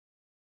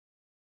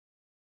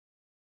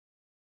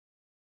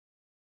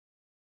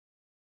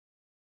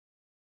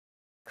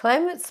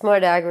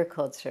Climate-smart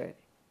agriculture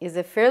is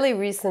a fairly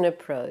recent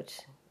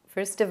approach,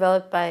 first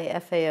developed by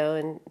FAO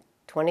in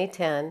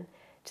 2010,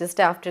 just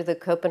after the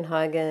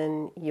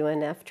Copenhagen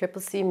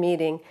UNFCCC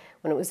meeting,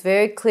 when it was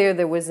very clear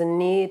there was a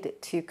need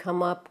to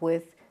come up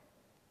with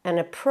an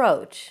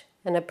approach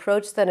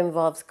that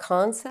involves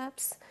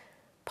concepts,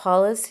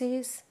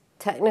 policies,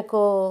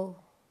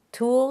 technical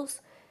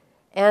tools,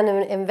 and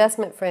an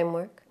investment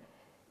framework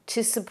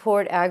to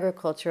support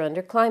agriculture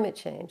under climate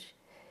change.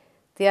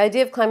 The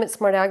idea of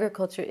climate-smart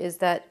agriculture is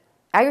that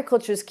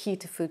agriculture is key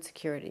to food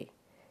security.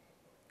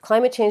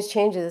 Climate change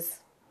changes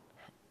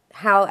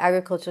how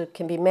agriculture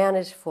can be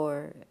managed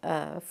for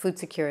food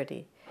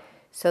security,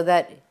 so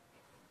that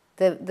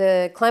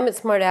the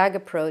climate-smart ag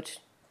approach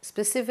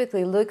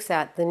specifically looks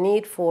at the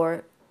need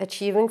for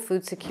achieving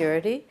food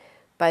security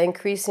by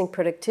increasing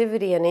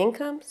productivity and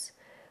incomes,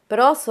 but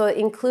also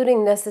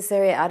including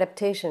necessary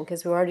adaptation,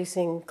 because we're already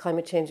seeing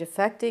climate change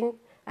affecting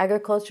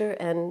agriculture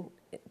and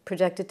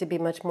projected to be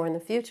much more in the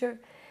future.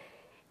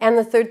 And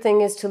the third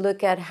thing is to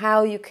look at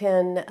how you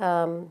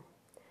can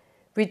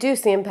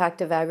reduce the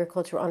impact of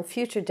agriculture on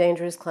future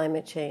dangerous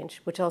climate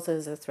change, which also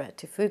is a threat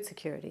to food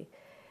security.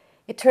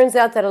 It turns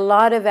out that a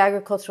lot of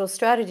agricultural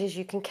strategies,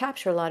 you can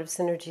capture a lot of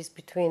synergies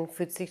between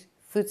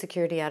food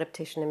security,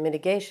 adaptation, and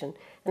mitigation.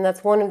 And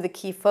that's one of the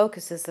key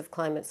focuses of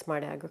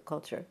climate-smart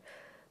agriculture.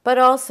 But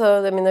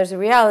also, there's a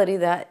reality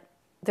that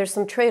there's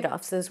some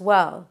trade-offs as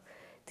well.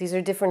 These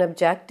are different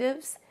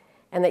objectives,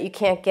 and that you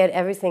can't get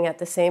everything at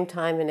the same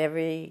time in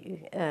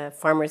every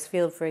farmer's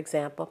field, for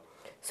example.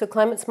 So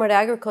climate-smart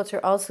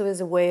agriculture also is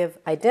a way of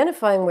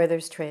identifying where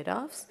there's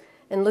trade-offs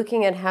and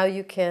looking at how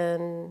you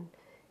can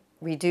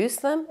reduce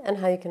them and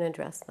how you can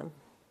address them.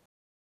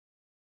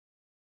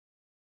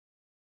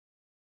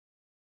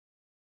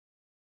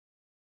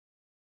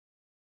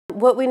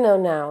 What we know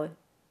now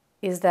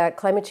is that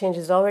climate change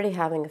is already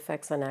having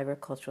effects on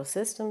agricultural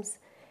systems,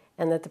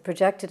 and that the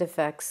projected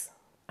effects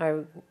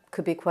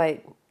could be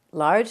quite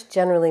large,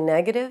 generally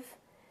negative,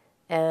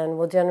 and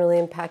will generally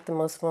impact the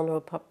most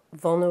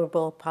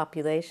vulnerable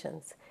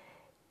populations.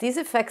 These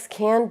effects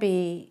can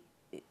be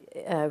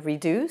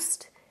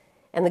reduced,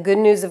 and the good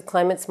news of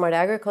climate-smart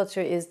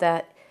agriculture is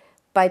that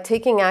by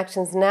taking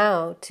actions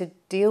now to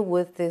deal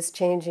with this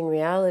changing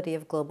reality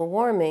of global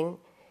warming,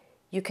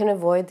 you can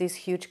avoid these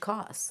huge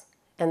costs.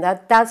 And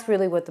that's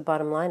really what the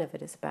bottom line of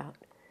it is about.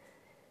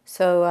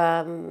 So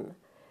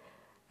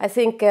I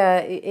think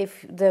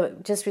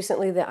just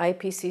recently the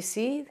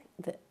IPCC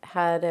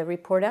had a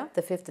report out,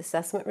 the fifth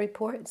assessment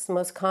report. It's the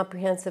most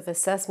comprehensive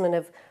assessment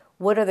of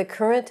what are the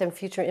current and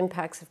future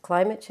impacts of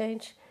climate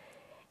change.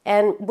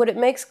 And what it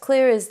makes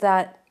clear is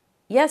that,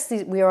 yes,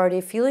 we are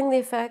already feeling the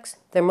effects.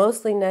 They're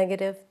mostly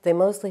negative. They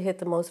mostly hit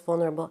the most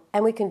vulnerable,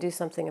 and we can do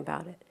something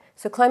about it.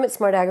 So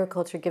climate-smart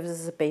agriculture gives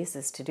us a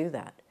basis to do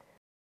that.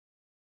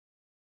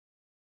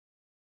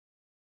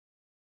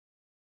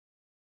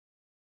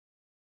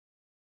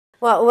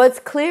 Well, what's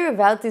clear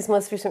about these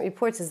most recent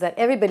reports is that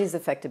everybody's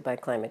affected by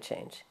climate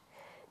change.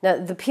 Now,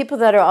 the people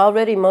that are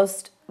already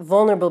most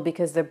vulnerable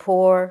because they're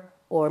poor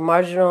or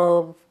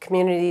marginal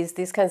communities,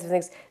 these kinds of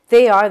things,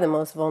 they are the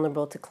most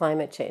vulnerable to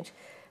climate change.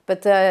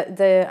 But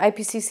the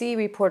IPCC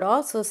report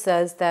also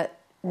says that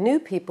new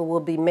people will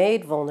be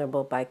made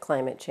vulnerable by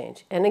climate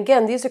change. And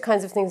again, these are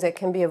kinds of things that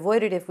can be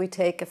avoided if we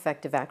take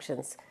effective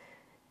actions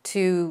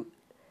to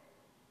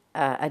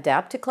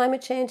adapt to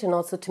climate change and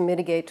also to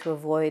mitigate to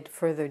avoid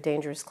further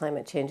dangerous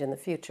climate change in the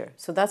future.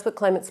 So that's what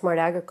climate-smart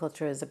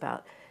agriculture is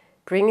about,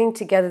 bringing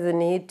together the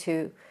need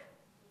to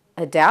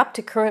adapt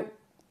to current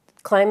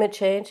climate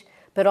change,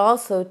 but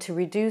also to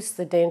reduce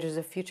the dangers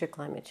of future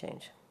climate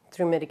change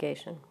through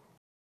mitigation.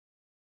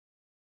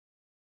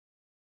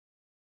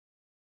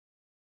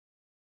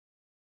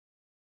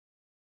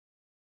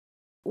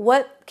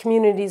 What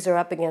communities are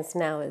up against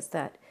now is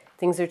that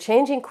things are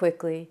changing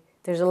quickly.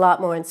 There's a lot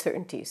more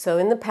uncertainty. So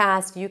in the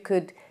past, you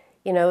could,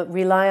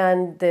 rely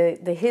on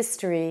the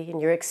history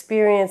and your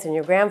experience and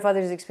your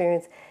grandfather's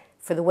experience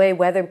for the way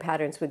weather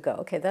patterns would go.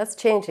 Okay, that's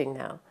changing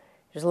now.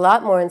 There's a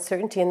lot more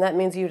uncertainty, and that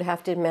means you'd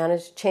have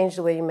to change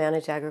the way you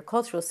manage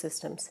agricultural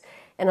systems.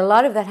 And a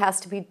lot of that has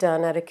to be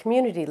done at a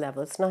community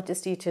level. It's not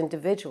just each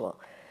individual.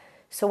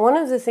 So one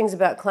of the things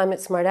about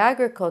climate-smart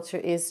agriculture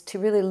is to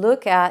really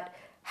look at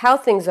how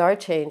things are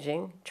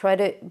changing, try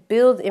to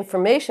build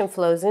information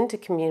flows into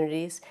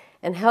communities,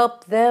 and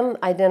help them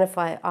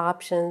identify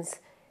options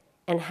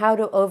and how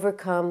to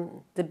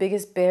overcome the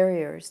biggest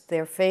barriers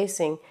they're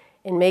facing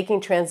in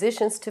making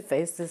transitions to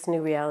face this new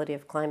reality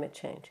of climate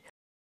change.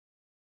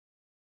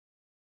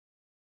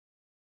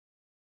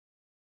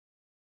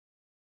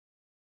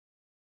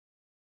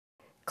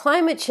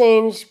 Climate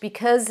change,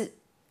 because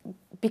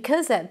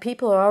that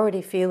people are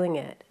already feeling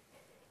it,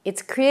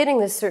 it's creating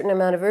this certain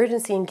amount of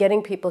urgency in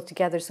getting people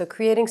together. So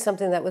creating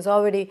something that was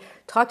already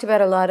talked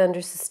about a lot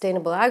under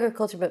sustainable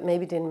agriculture, but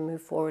maybe didn't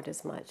move forward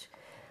as much.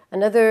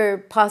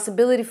 Another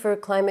possibility for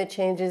climate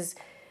change is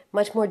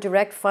much more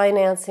direct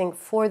financing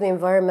for the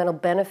environmental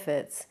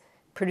benefits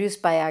produced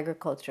by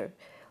agriculture.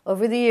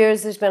 Over the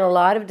years, there's been a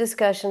lot of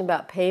discussion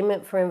about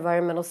payment for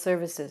environmental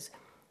services.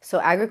 So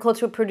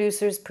agricultural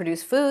producers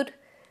produce food,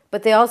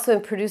 but they also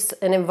produce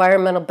an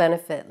environmental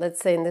benefit.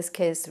 Let's say in this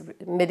case,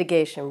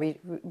 mitigation,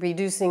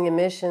 reducing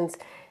emissions.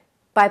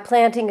 By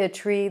planting a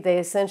tree, they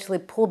essentially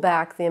pull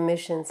back the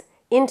emissions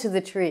into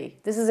the tree.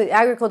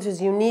 Agriculture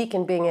is unique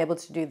in being able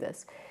to do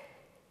this.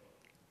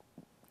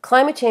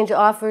 Climate change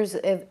offers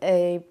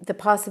the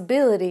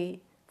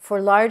possibility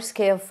for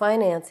large-scale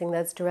financing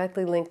that's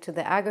directly linked to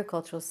the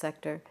agricultural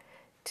sector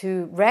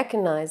to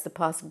recognize the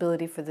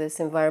possibility for this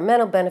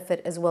environmental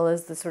benefit as well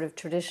as the sort of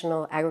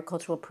traditional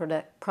agricultural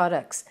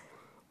products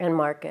and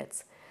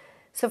markets.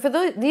 So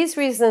for these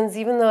reasons,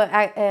 even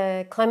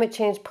though climate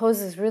change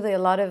poses really a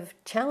lot of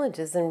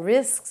challenges and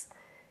risks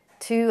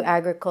to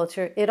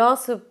agriculture, it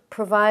also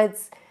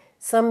provides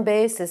some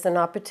basis and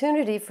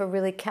opportunity for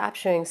really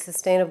capturing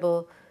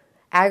sustainable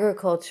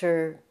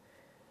agriculture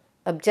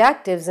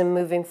objectives and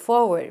moving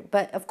forward.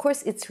 But of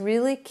course, it's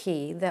really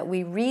key that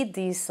we read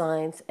these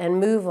signs and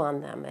move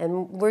on them.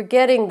 And we're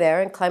getting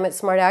there, and climate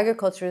smart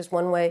agriculture is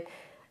one way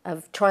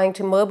of trying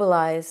to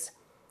mobilize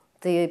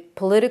the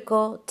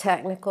political,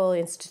 technical,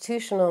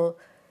 institutional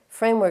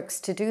frameworks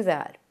to do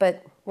that.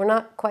 But we're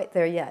not quite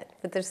there yet,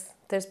 but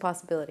there's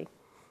possibility.